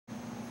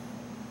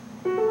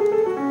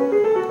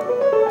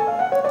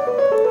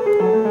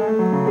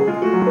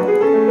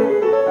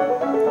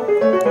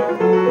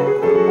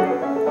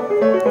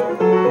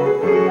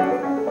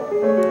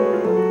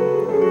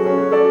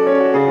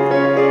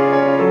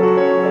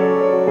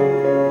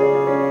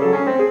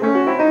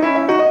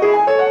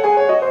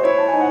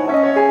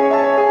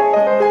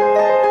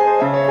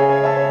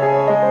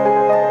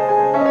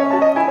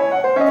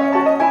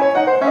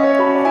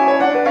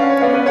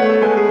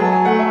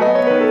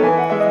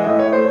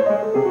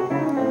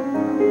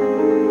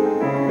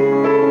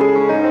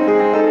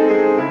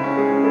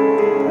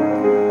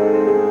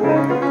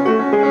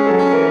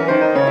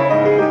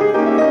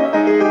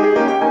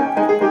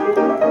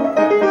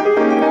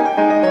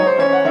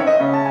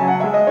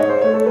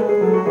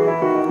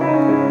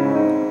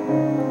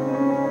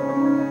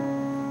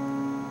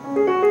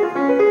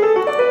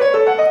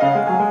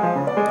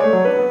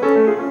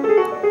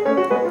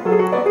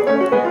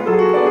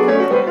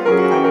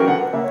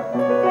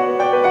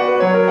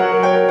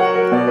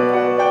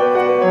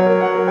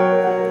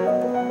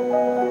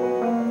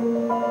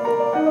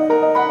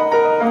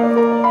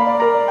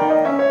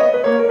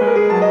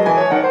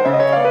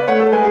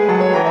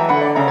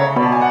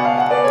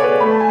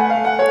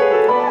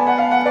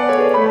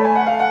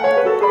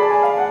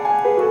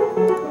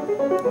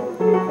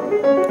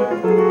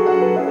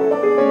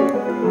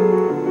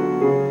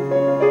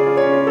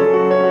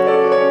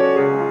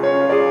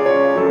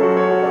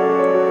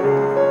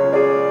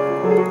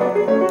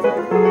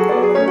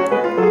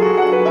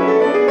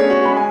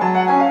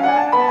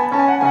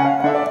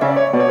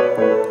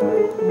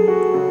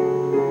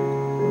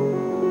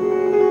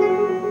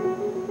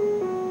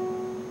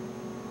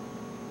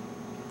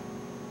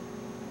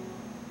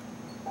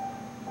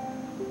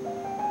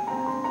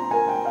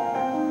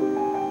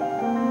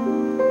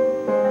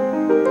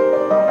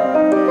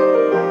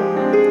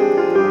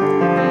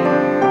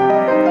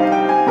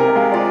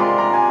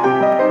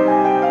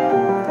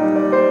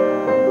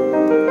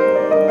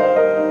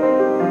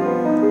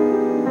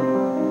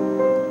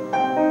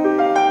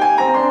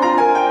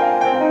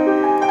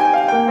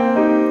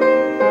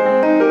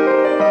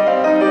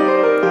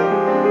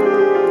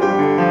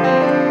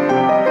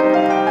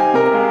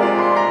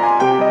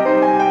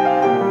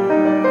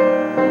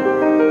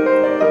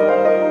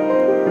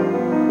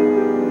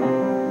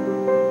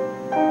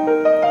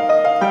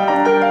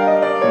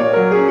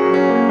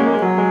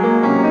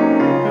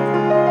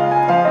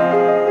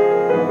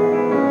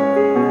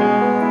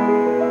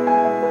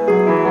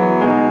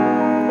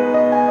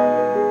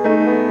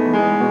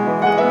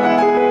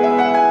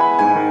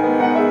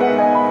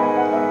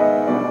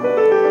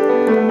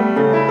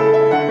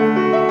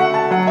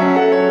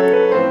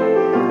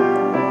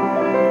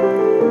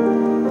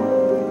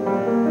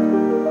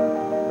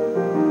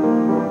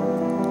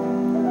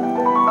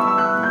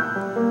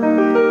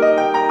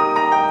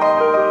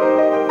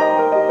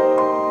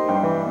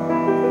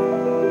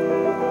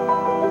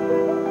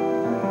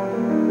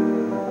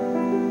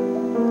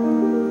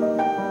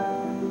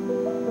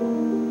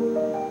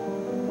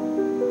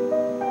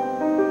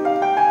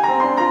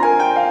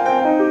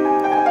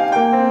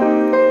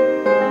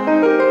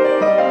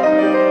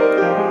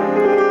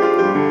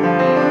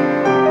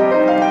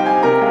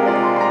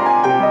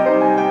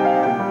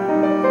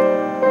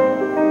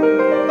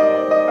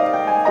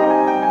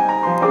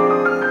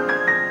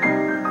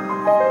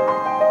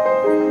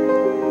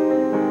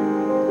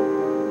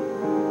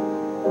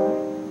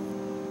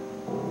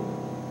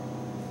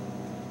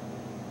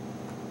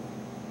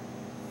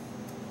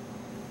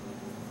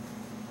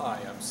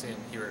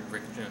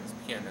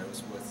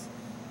pianos with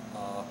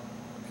a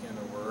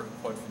piano we're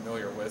quite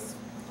familiar with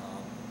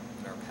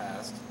in our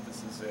past.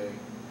 This is a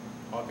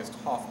August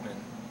Hoffman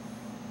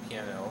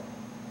piano,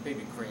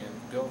 baby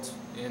grand, built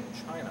in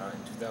China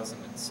in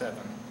 2007,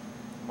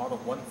 model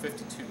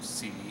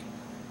 152C.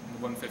 And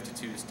the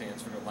 152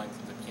 stands for the length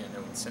of the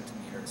piano in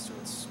centimeters, so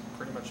it's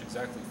pretty much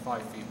exactly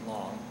 5 feet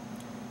long.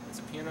 It's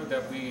a piano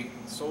that we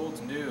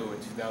sold new in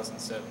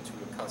 2007 to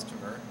a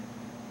customer,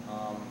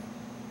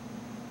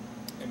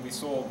 and we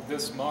sold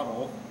this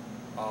model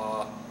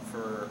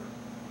for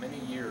many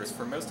years,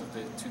 for most of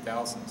the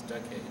 2000s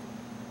decade.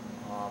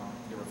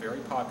 They were very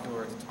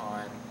popular at the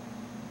time.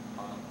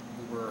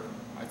 We were,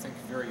 I think,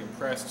 very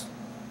impressed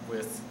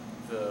with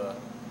the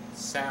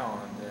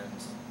sound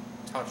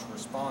and touch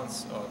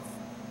response of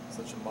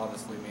such a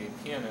modestly made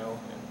piano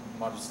and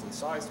modestly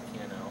sized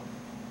piano.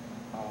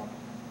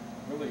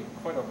 Really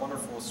quite a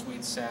wonderful,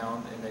 sweet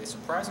sound and a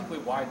surprisingly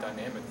wide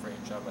dynamic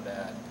range, I would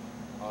add.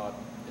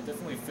 It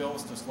definitely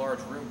fills this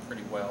large room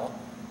pretty well.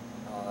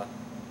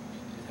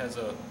 It has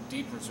a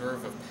deep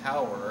reserve of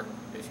power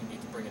if you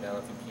need to bring it out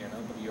of the piano,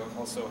 but you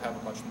also have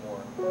a much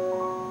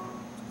more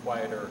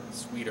quieter,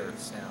 sweeter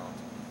sound.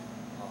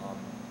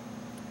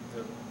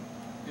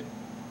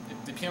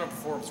 The piano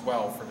performs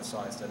well for the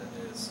size that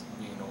it is,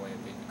 being only a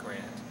baby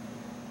grand.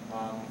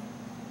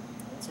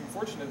 It's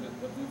unfortunate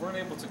that we weren't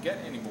able to get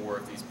any more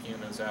of these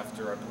pianos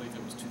after, I believe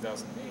it was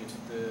 2008.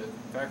 The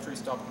factory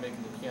stopped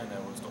making the piano.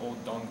 It was the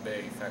old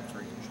Dongbei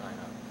factory in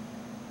China.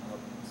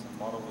 So the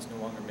model was no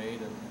longer made,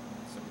 and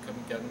so we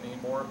couldn't get them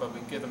anymore, but we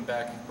get them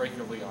back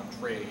regularly on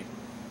trade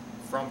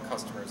from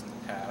customers in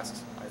the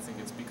past. I think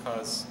it's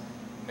because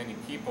many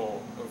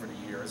people over the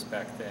years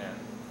back then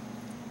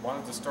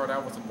wanted to start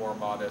out with a more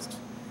modest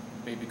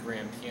baby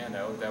grand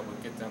piano that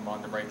would get them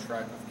on the right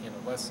track with piano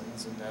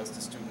lessons, and as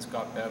the students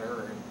got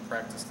better and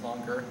practiced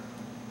longer,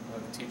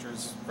 the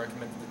teachers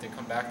recommended that they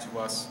come back to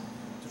us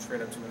to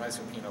trade up to a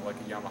nicer piano like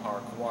a Yamaha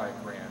or Kawai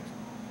grand.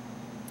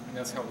 And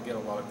that's how we get a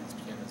lot of these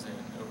pianos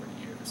in over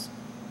the years,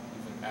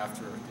 even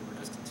after they were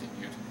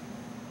discontinued.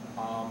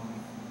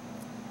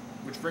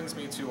 Which brings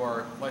me to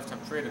our lifetime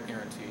trade-up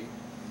guarantee.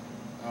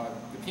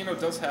 The piano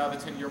does have a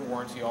 10-year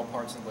warranty, all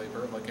parts and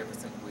labor, like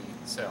everything we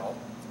sell.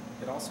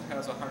 It also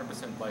has a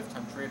 100%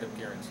 lifetime trade-up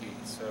guarantee,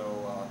 so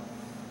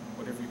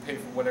whatever you pay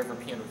for whatever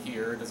piano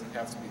here, it doesn't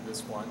have to be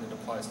this one, it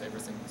applies to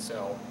everything we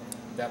sell.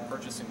 That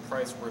purchasing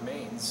price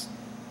remains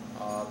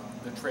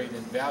the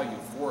trade-in value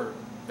for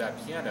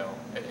that piano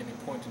at any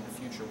point in the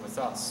future with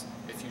us,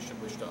 if you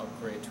should wish to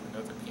upgrade to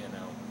another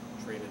piano,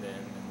 trade it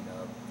in,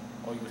 and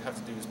all you would have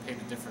to do is pay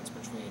the difference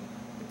between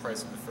the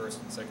price of the first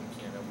and second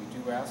piano.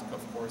 We do ask, of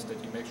course, that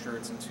you make sure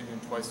it's in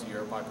tune twice a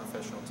year by a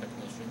professional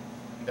technician,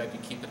 that you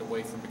keep it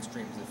away from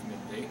extremes of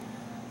humidity.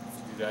 If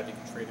you do that, you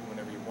can trade it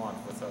whenever you want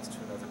with us to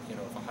another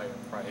piano of a higher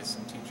price.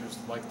 And teachers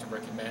like to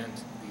recommend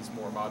these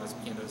more modest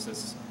pianos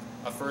as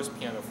a first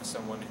piano for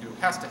someone who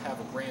has to have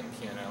a grand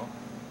piano.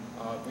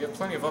 We have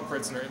plenty of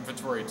upgrades in our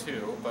inventory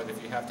too, but if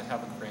you have to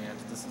have a grand,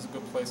 this is a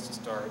good place to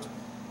start.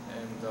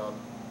 And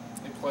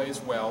it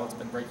plays well, it's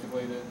been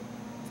regulated,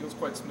 feels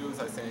quite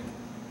smooth, I think.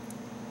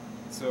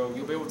 So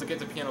you'll be able to get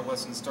the piano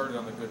lessons started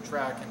on a good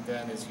track, and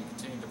then as you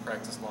continue to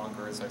practice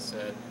longer, as I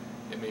said,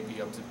 it may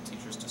be up to the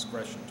teacher's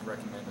discretion to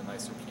recommend a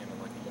nicer piano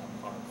like a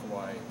Yamaha or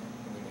Kawai,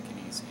 and we make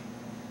it easy.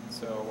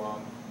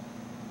 So,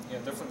 yeah,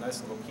 definitely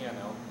nice little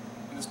piano.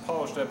 And this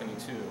polished ebony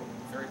too,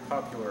 very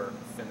popular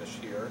finish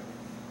here.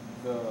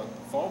 The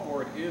fall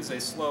board is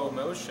a slow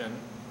motion.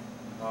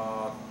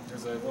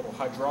 There's a little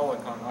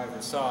hydraulic on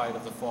either side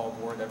of the fall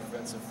board that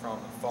prevents it from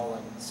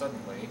falling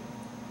suddenly,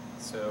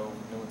 so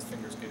no one's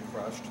fingers get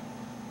crushed.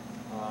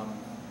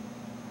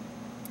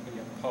 But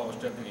yeah, the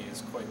polished ebony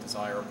is quite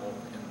desirable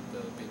in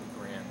the baby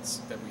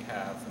grands that we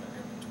have in our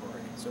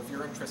inventory. So if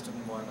you're interested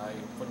in one,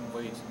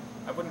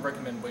 I wouldn't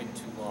recommend waiting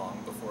too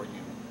long before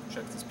you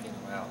check this piano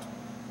out.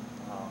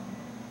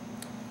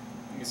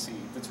 Let me see.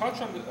 The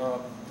touch on the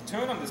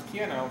tone on this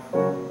piano,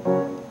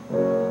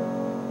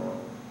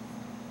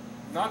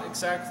 not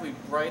exactly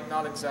bright,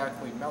 not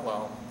exactly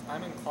mellow.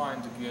 I'm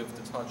inclined to give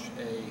the touch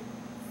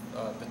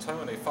the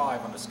tone a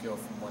 5 on a scale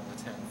from 1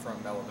 to 10,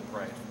 from mellow to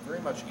bright. Very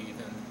much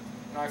even,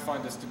 and I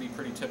find this to be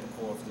pretty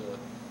typical of the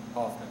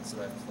Hoffmans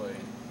that I've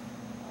played.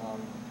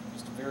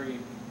 Just a very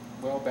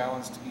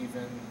well-balanced,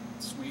 even,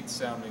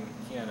 sweet-sounding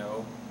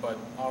piano, but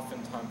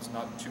oftentimes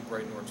not too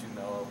bright nor too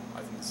mellow.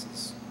 I think this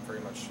is very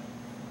much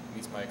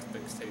meets my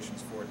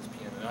expectations for this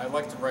piano. And I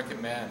like to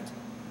recommend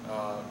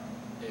a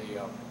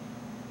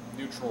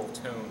neutral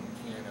tone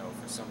piano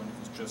for someone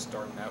who's just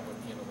starting out with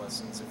piano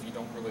lessons. If you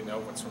don't really know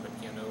what sort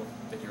of piano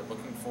that you're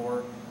looking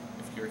for,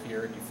 if you're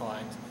here and you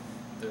find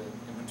the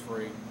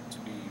inventory to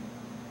be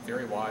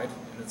very wide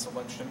in its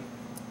selection,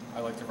 I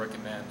like to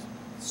recommend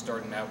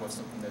starting out with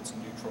something that's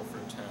neutral for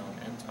tone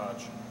and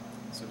touch,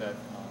 so that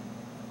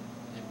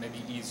it may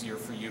be easier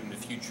for you in the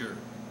future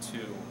to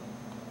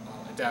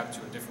adapt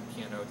to a different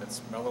piano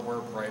that's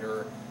mellower,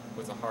 brighter,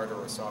 with a harder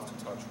or softer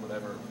touch,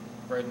 whatever,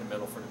 right in the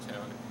middle for the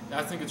tone. And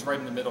I think it's right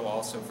in the middle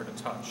also for the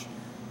touch.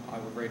 I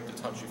would rate the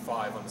touch a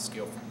 5 on the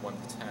scale from 1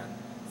 to 10,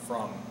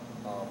 from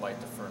light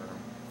to firm.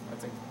 I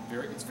think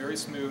it's very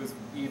smooth,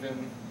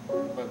 even,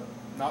 but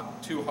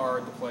not too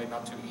hard to play,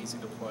 not too easy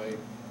to play.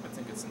 I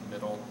think it's in the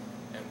middle,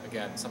 and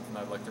again, something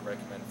I'd like to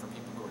recommend for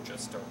people who are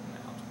just starting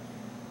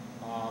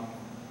out.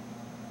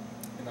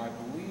 And I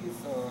believe,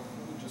 let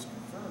me just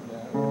confirm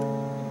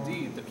that.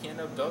 Indeed, the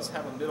piano does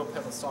have a middle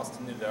pedal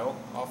sostenuto.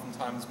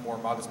 Oftentimes, more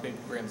modest baby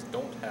grands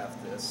don't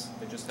have this.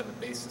 They just have a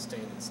bass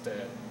sustain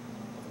instead.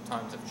 The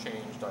times have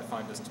changed. I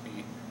find this to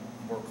be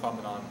more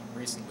common on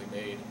recently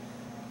made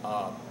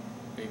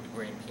baby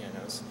grand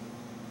pianos.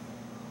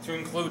 To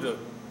include a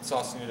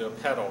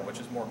sostenuto pedal, which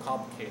is more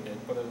complicated,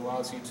 but it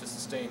allows you to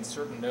sustain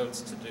certain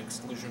notes to the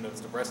exclusion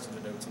of the rest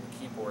of the notes on the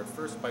keyboard,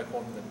 first by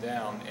holding them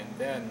down, and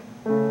then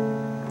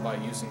by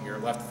using your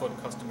left foot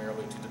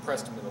customarily to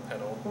depress the middle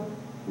pedal.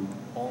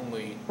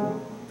 Only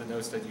the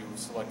notes that you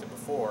selected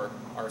before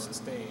are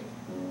sustained,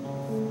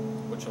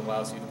 which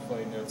allows you to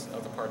play notes in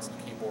other parts of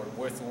the keyboard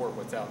with or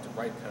without the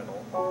right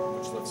pedal,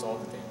 which lifts all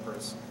the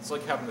dampers. It's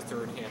like having the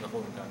third hand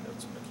holding down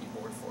notes on the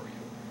keyboard for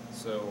you.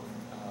 So,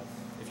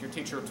 if your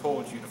teacher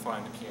told you to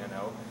find a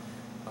piano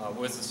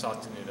with a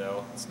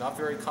sostenuto, it's not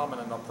very common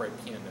on upright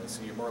pianos,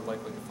 so you're more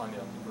likely to find it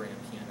on the grand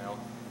piano.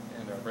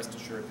 And rest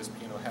assured, this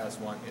piano has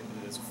one.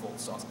 It is a full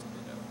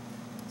sostenuto.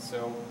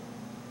 So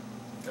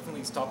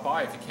definitely stop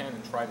by if you can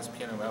and try this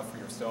piano out for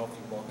yourself.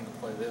 You're welcome to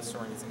play this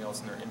or anything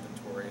else in their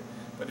inventory.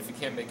 But if you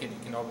can't make it, you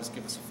can always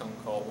give us a phone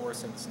call or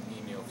send us an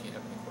email if you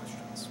have any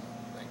questions.